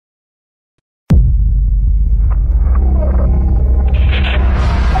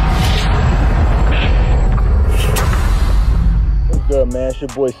man. It's your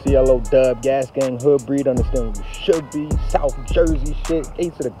boy CLO Dub, Gas Gang, Hood Breed, understand what you should be. South Jersey shit,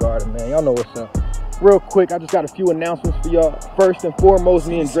 Gate to the Garden, man. Y'all know what's up. Real quick, I just got a few announcements for y'all. First and foremost,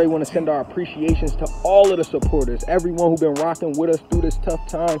 me and Dre want to send our appreciations to all of the supporters, everyone who's been rocking with us through this tough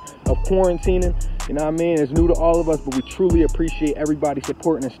time of quarantining. You know what I mean? It's new to all of us, but we truly appreciate everybody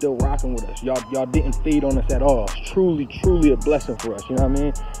supporting and still rocking with us. Y'all didn't fade on us at all. It's truly a blessing for us, you know what I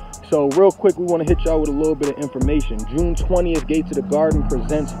mean? So real quick, we want to hit y'all with a little bit of information. June 20th, Gate to the Garden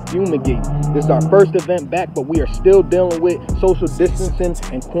presents Fumigate. This is our first event back, but we are still dealing with social distancing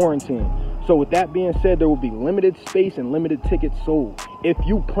and quarantine. So with that being said, there will be limited space and limited tickets sold. If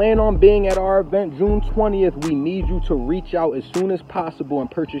you plan on being at our event June 20th, we need you to reach out as soon as possible and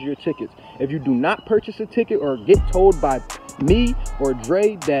purchase your tickets. If you do not purchase a ticket or get told by me or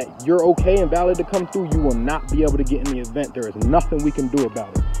Dre that you're okay and valid to come through, you will not be able to get in the event. There is nothing we can do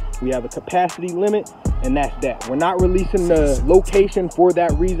about it. We have a capacity limit, and that's that. We're not releasing the location for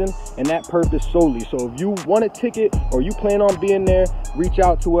that reason and that purpose solely. So if you want a ticket or you plan on being there, reach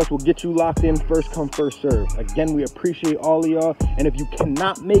out to us. We'll get you locked in, first come, first serve. Again, we appreciate all of y'all. And if you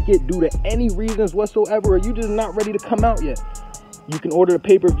cannot make it due to any reasons whatsoever, or you just not ready to come out yet, you can order the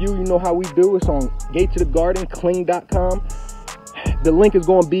pay-per-view. You know how we do. It's on gatetothegarden.cling.com. The link is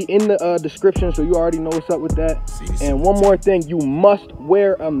going to be in the description, so you already know what's up with that. And one more thing, you must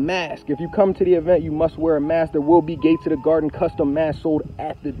wear a mask. If you come to the event, you must wear a mask. There will be Gate to the Garden custom masks sold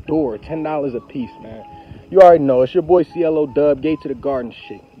at the door, $10 a piece, man. You already know. It's your boy CLO Dub, Gate to the Garden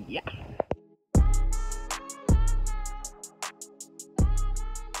shit. Yeah.